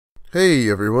Hey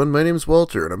everyone, my name's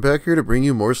Walter, and I'm back here to bring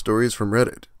you more stories from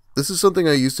Reddit. This is something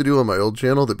I used to do on my old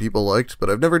channel that people liked, but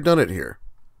I've never done it here.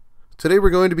 Today we're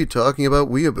going to be talking about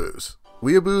weeaboos.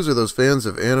 Weeaboos are those fans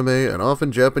of anime and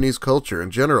often Japanese culture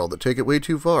in general that take it way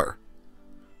too far.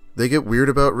 They get weird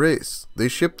about race, they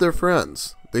ship their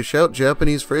friends, they shout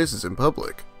Japanese phrases in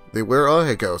public, they wear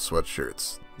ahegao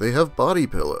sweatshirts, they have body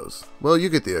pillows. Well, you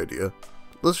get the idea.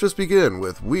 Let's just begin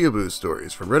with Weeaboo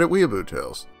Stories from Reddit Weeaboo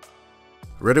Tales.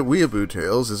 Reddit Weeaboo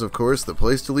Tales is of course the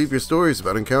place to leave your stories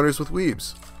about encounters with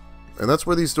weebs. And that's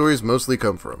where these stories mostly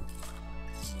come from.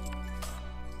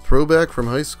 Throwback from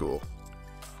high school.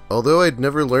 Although I'd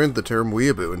never learned the term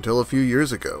weeaboo until a few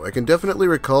years ago, I can definitely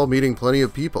recall meeting plenty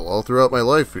of people all throughout my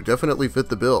life who definitely fit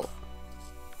the bill.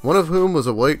 One of whom was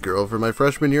a white girl from my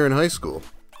freshman year in high school.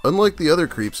 Unlike the other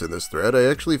creeps in this thread, I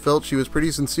actually felt she was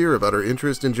pretty sincere about her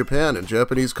interest in Japan and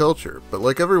Japanese culture, but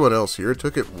like everyone else here,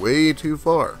 took it way too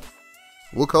far.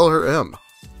 We'll call her M.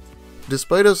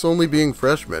 Despite us only being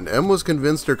freshmen, M was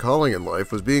convinced her calling in life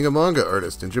was being a manga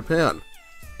artist in Japan.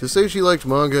 To say she liked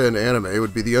manga and anime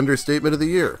would be the understatement of the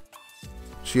year.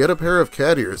 She had a pair of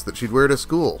cat ears that she'd wear to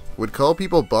school, would call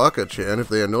people Baka-chan if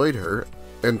they annoyed her,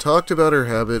 and talked about her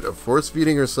habit of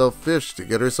force-feeding herself fish to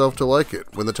get herself to like it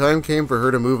when the time came for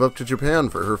her to move up to Japan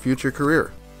for her future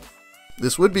career.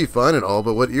 This would be fine and all,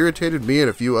 but what irritated me and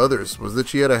a few others was that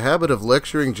she had a habit of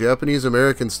lecturing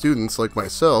Japanese-American students like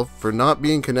myself for not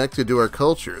being connected to our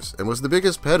cultures, and was the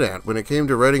biggest pedant when it came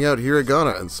to writing out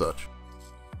hiragana and such.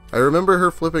 I remember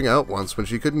her flipping out once when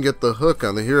she couldn't get the hook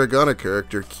on the hiragana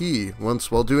character ki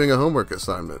once while doing a homework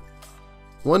assignment.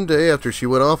 One day after she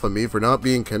went off on me for not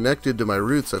being connected to my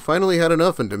roots, I finally had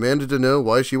enough and demanded to know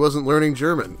why she wasn't learning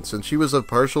German, since she was of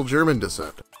partial German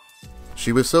descent.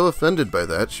 She was so offended by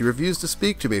that, she refused to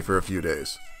speak to me for a few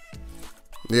days.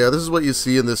 Yeah, this is what you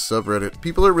see in this subreddit.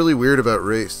 People are really weird about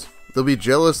race. They'll be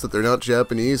jealous that they're not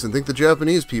Japanese and think the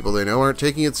Japanese people they know aren't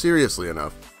taking it seriously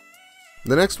enough.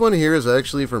 The next one here is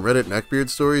actually from Reddit Neckbeard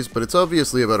Stories, but it's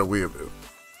obviously about a weeaboo.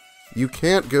 You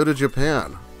can't go to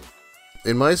Japan.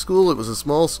 In my school, it was a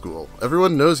small school.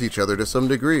 Everyone knows each other to some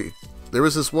degree. There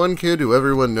was this one kid who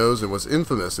everyone knows and was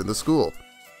infamous in the school.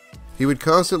 He would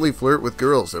constantly flirt with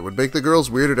girls and would make the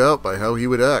girls weirded out by how he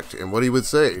would act and what he would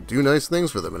say, do nice things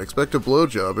for them and expect a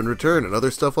blowjob in return and other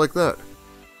stuff like that.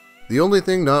 The only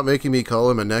thing not making me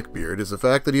call him a neckbeard is the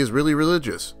fact that he is really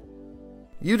religious.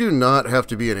 You do not have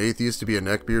to be an atheist to be a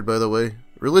neckbeard, by the way.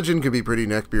 Religion can be pretty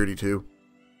neckbeardy too.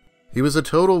 He was a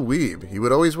total weeb. He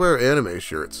would always wear anime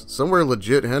shirts, some wear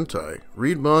legit hentai,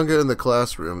 read manga in the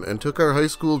classroom, and took our high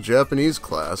school Japanese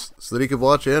class so that he could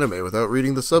watch anime without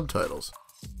reading the subtitles.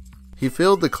 He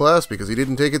failed the class because he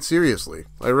didn't take it seriously.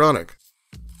 Ironic.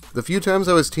 The few times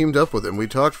I was teamed up with him, we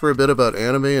talked for a bit about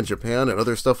anime and Japan and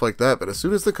other stuff like that, but as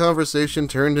soon as the conversation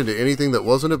turned into anything that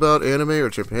wasn't about anime or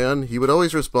Japan, he would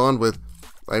always respond with,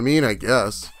 I mean, I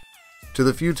guess, to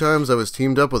the few times I was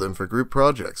teamed up with him for group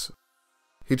projects.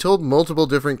 He told multiple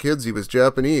different kids he was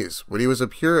Japanese, when he was a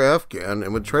pure Afghan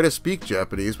and would try to speak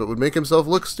Japanese but would make himself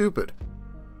look stupid.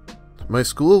 My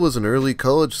school was an early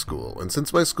college school, and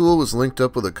since my school was linked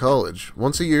up with a college,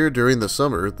 once a year during the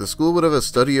summer, the school would have a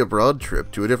study abroad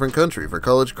trip to a different country for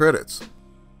college credits.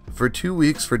 For 2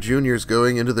 weeks for juniors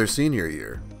going into their senior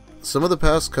year. Some of the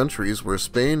past countries were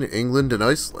Spain, England, and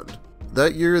Iceland.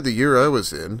 That year, the year I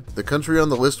was in, the country on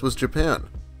the list was Japan.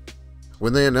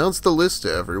 When they announced the list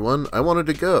to everyone, I wanted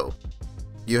to go.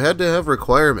 You had to have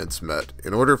requirements met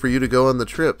in order for you to go on the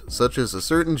trip, such as a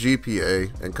certain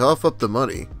GPA, and cough up the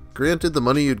money. Granted, the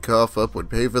money you'd cough up would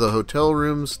pay for the hotel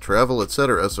rooms, travel,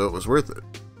 etc., so it was worth it.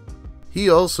 He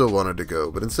also wanted to go,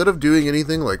 but instead of doing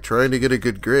anything like trying to get a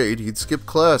good grade, he'd skip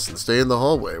class and stay in the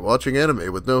hallway watching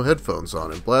anime with no headphones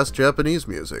on and blast Japanese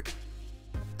music.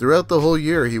 Throughout the whole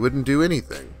year, he wouldn't do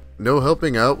anything. No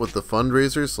helping out with the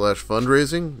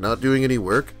fundraising, not doing any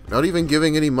work, not even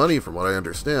giving any money from what I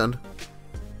understand.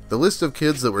 The list of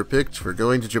kids that were picked for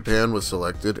going to Japan was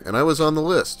selected, and I was on the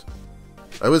list.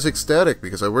 I was ecstatic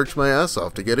because I worked my ass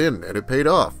off to get in, and it paid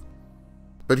off.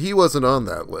 But he wasn't on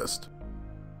that list.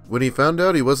 When he found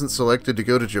out he wasn't selected to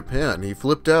go to Japan, he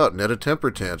flipped out and had a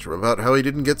temper tantrum about how he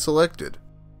didn't get selected.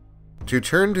 He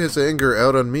turned his anger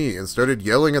out on me and started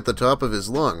yelling at the top of his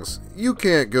lungs, "You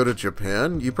can't go to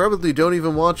Japan, you probably don't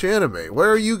even watch anime, why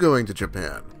are you going to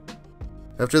Japan?"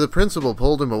 After the principal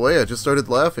pulled him away, I just started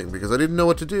laughing because I didn't know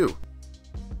what to do.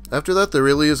 After that, there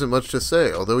really isn't much to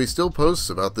say, although he still posts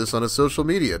about this on his social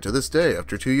media to this day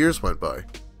after 2 years went by.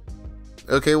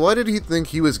 Okay, why did he think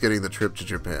he was getting the trip to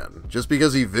Japan? Just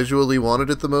because he visually wanted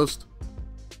it the most?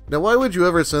 Now, why would you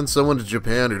ever send someone to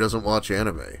Japan who doesn't watch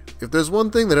anime? If there's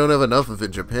one thing they don't have enough of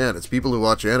in Japan, it's people who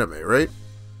watch anime, right?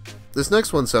 This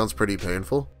next one sounds pretty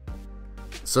painful.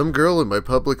 Some girl in my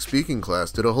public speaking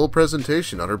class did a whole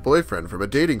presentation on her boyfriend from a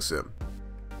dating sim.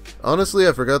 Honestly,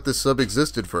 I forgot this sub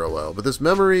existed for a while, but this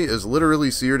memory is literally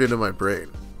seared into my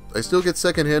brain. I still get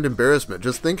secondhand embarrassment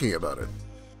just thinking about it.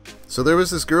 So there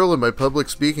was this girl in my public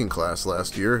speaking class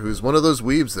last year who's one of those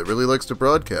weebs that really likes to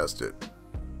broadcast it.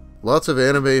 Lots of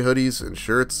anime hoodies and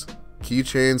shirts,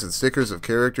 keychains and stickers of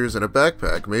characters, and a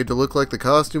backpack made to look like the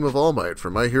costume of All Might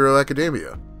from My Hero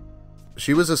Academia.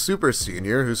 She was a super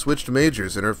senior who switched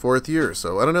majors in her 4th year,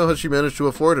 so I don't know how she managed to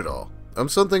afford it all. I'm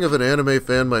something of an anime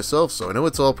fan myself, so I know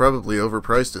it's all probably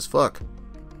overpriced as fuck.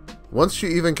 Once she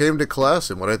even came to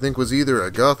class in what I think was either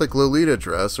a gothic Lolita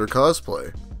dress or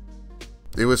cosplay.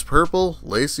 It was purple,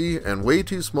 lacy, and way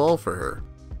too small for her.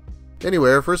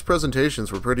 Anyway, our first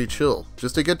presentations were pretty chill,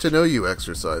 just a get-to-know-you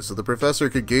exercise so the professor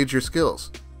could gauge your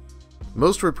skills.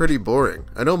 Most were pretty boring,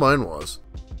 I know mine was.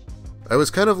 I was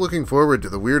kind of looking forward to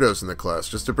the weirdos in the class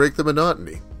just to break the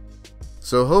monotony.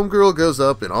 So homegirl goes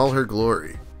up in all her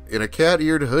glory, in a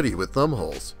cat-eared hoodie with thumb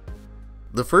holes.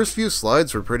 The first few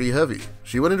slides were pretty heavy.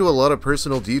 She went into a lot of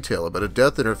personal detail about a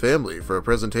death in her family for a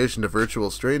presentation to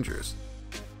virtual strangers.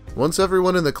 Once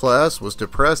everyone in the class was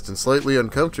depressed and slightly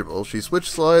uncomfortable, she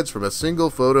switched slides from a single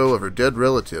photo of her dead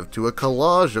relative to a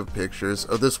collage of pictures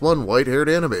of this one white-haired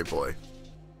anime boy.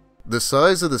 The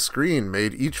size of the screen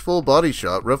made each full body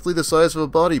shot roughly the size of a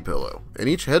body pillow, and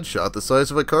each headshot the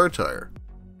size of a car tire.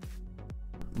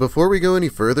 Before we go any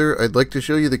further, I'd like to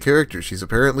show you the character she's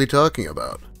apparently talking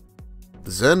about.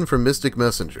 Zen from Mystic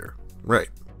Messenger. Right.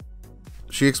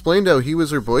 She explained how he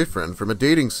was her boyfriend from a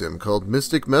dating sim called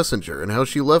Mystic Messenger and how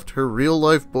she left her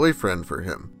real-life boyfriend for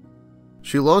him.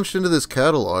 She launched into this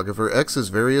catalog of her ex's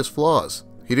various flaws.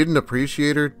 He didn't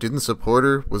appreciate her, didn't support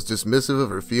her, was dismissive of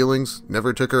her feelings,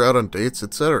 never took her out on dates,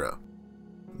 etc.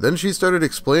 Then she started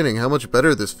explaining how much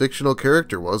better this fictional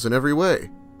character was in every way.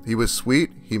 He was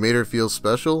sweet, he made her feel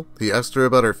special, he asked her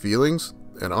about her feelings,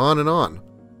 and on and on.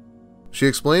 She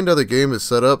explained how the game is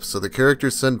set up so the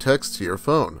characters send texts to your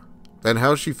phone, and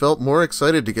how she felt more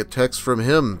excited to get texts from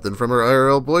him than from her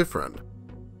IRL boyfriend.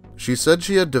 She said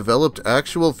she had developed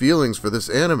actual feelings for this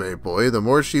anime boy the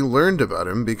more she learned about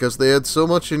him because they had so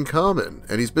much in common,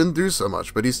 and he's been through so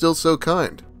much, but he's still so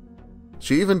kind.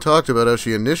 She even talked about how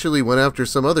she initially went after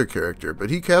some other character, but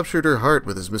he captured her heart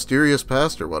with his mysterious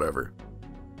past or whatever.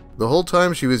 The whole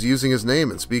time she was using his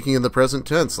name and speaking in the present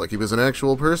tense like he was an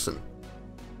actual person.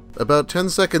 About 10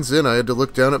 seconds in, I had to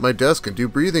look down at my desk and do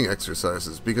breathing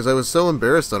exercises because I was so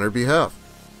embarrassed on her behalf.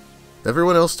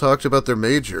 Everyone else talked about their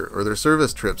major, or their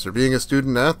service trips, or being a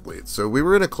student athlete, so we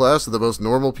were in a class of the most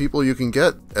normal people you can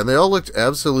get, and they all looked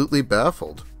absolutely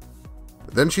baffled.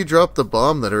 Then she dropped the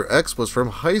bomb that her ex was from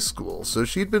high school, so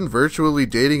she'd been virtually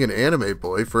dating an anime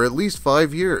boy for at least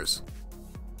 5 years.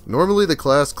 Normally the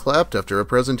class clapped after a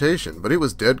presentation, but it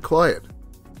was dead quiet.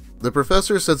 The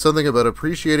professor said something about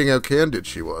appreciating how candid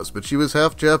she was, but she was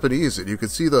half Japanese and you could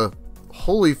see the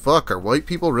 "holy fuck, are white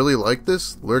people really like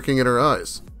this?" lurking in her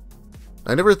eyes.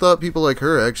 I never thought people like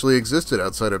her actually existed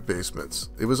outside of basements.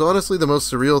 It was honestly the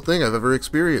most surreal thing I've ever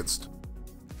experienced.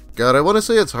 God, I want to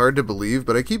say it's hard to believe,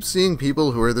 but I keep seeing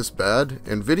people who are this bad,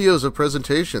 and videos of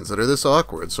presentations that are this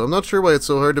awkward, so I'm not sure why it's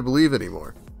so hard to believe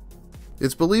anymore.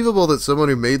 It's believable that someone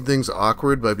who made things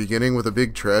awkward by beginning with a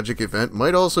big tragic event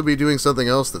might also be doing something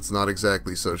else that's not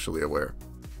exactly socially aware.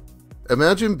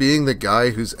 Imagine being the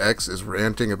guy whose ex is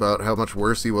ranting about how much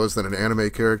worse he was than an anime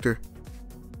character.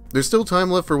 There's still time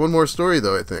left for one more story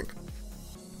though, I think.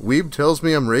 Weeb tells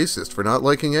me I'm racist for not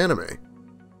liking anime.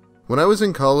 When I was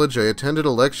in college, I attended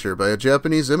a lecture by a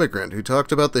Japanese immigrant who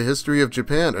talked about the history of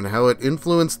Japan and how it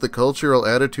influenced the cultural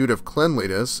attitude of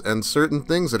cleanliness and certain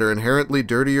things that are inherently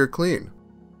dirty or clean.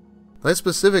 I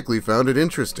specifically found it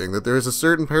interesting that there is a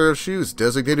certain pair of shoes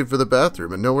designated for the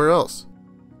bathroom and nowhere else.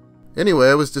 Anyway,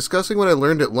 I was discussing what I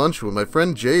learned at lunch when my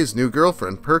friend Jay's new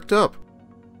girlfriend perked up.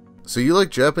 "So you like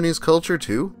Japanese culture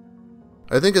too?"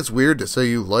 I think it's weird to say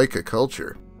you like a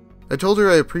culture. I told her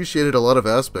I appreciated a lot of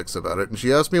aspects about it, and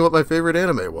she asked me what my favorite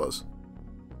anime was.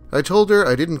 I told her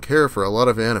I didn't care for a lot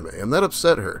of anime, and that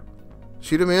upset her.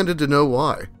 She demanded to know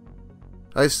why.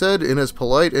 I said in as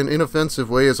polite and inoffensive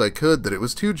way as I could that it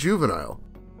was too juvenile.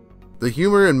 The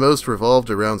humor in most revolved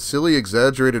around silly,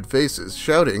 exaggerated faces,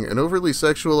 shouting, and overly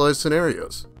sexualized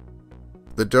scenarios.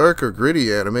 The dark or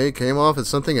gritty anime came off as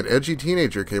something an edgy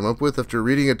teenager came up with after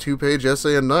reading a 2-page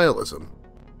essay on nihilism.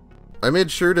 I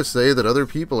made sure to say that other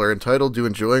people are entitled to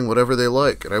enjoying whatever they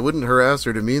like, and I wouldn't harass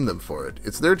or demean them for it.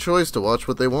 It's their choice to watch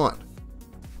what they want.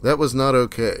 That was not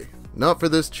okay. Not for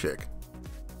this chick.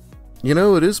 You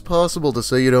know, it is possible to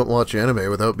say you don't watch anime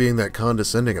without being that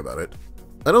condescending about it.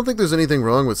 I don't think there's anything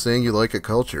wrong with saying you like a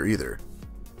culture either.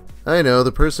 I know,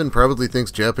 the person probably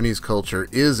thinks Japanese culture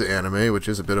is anime, which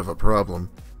is a bit of a problem.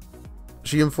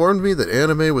 She informed me that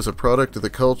anime was a product of the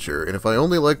culture, and if I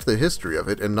only liked the history of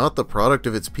it and not the product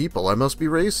of its people, I must be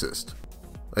racist.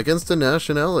 Against a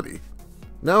nationality.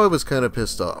 Now I was kinda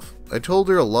pissed off. I told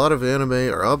her a lot of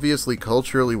anime are obviously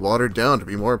culturally watered down to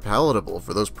be more palatable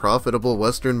for those profitable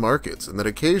Western markets, and that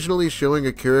occasionally showing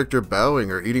a character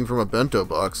bowing or eating from a bento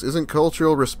box isn't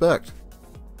cultural respect.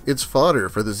 It's fodder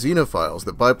for the xenophiles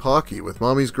that buy Pocky with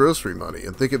mommy's grocery money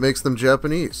and think it makes them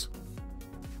Japanese.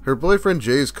 Her boyfriend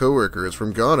Jay's coworker is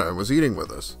from Ghana and was eating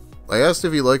with us. I asked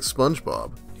if he liked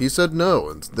SpongeBob. He said no,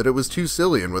 and that it was too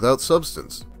silly and without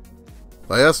substance.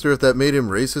 I asked her if that made him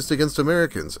racist against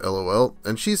Americans, lol,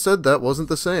 and she said that wasn't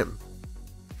the same.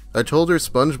 I told her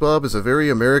SpongeBob is a very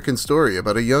American story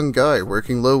about a young guy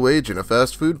working low wage in a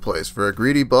fast food place for a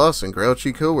greedy boss and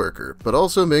grouchy coworker, but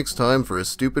also makes time for his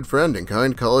stupid friend and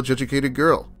kind college-educated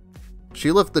girl.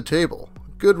 She left the table.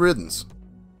 Good riddance.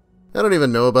 I don't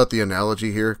even know about the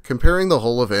analogy here, comparing the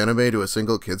whole of anime to a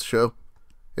single kids show.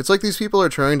 It's like these people are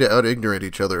trying to out-ignorate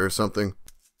each other or something.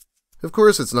 Of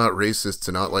course it's not racist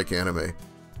to not like anime.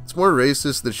 It's more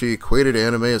racist that she equated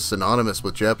anime as synonymous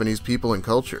with Japanese people and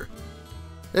culture.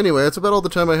 Anyway, that's about all the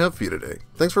time I have for you today.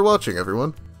 Thanks for watching,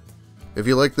 everyone. If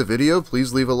you liked the video,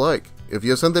 please leave a like. If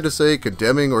you have something to say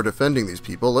condemning or defending these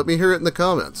people, let me hear it in the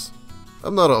comments.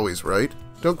 I'm not always right.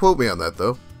 Don't quote me on that,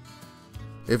 though.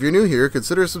 If you're new here,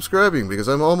 consider subscribing because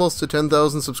I'm almost to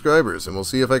 10,000 subscribers and we'll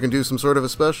see if I can do some sort of a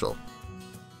special.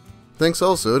 Thanks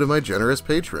also to my generous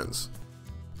patrons.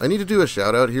 I need to do a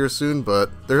shout out here soon, but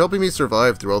they're helping me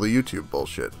survive through all the YouTube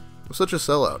bullshit. I'm such a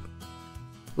sellout.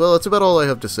 Well, that's about all I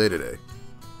have to say today.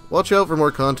 Watch out for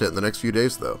more content in the next few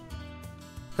days, though.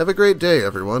 Have a great day,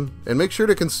 everyone, and make sure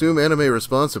to consume anime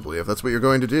responsibly if that's what you're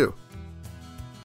going to do.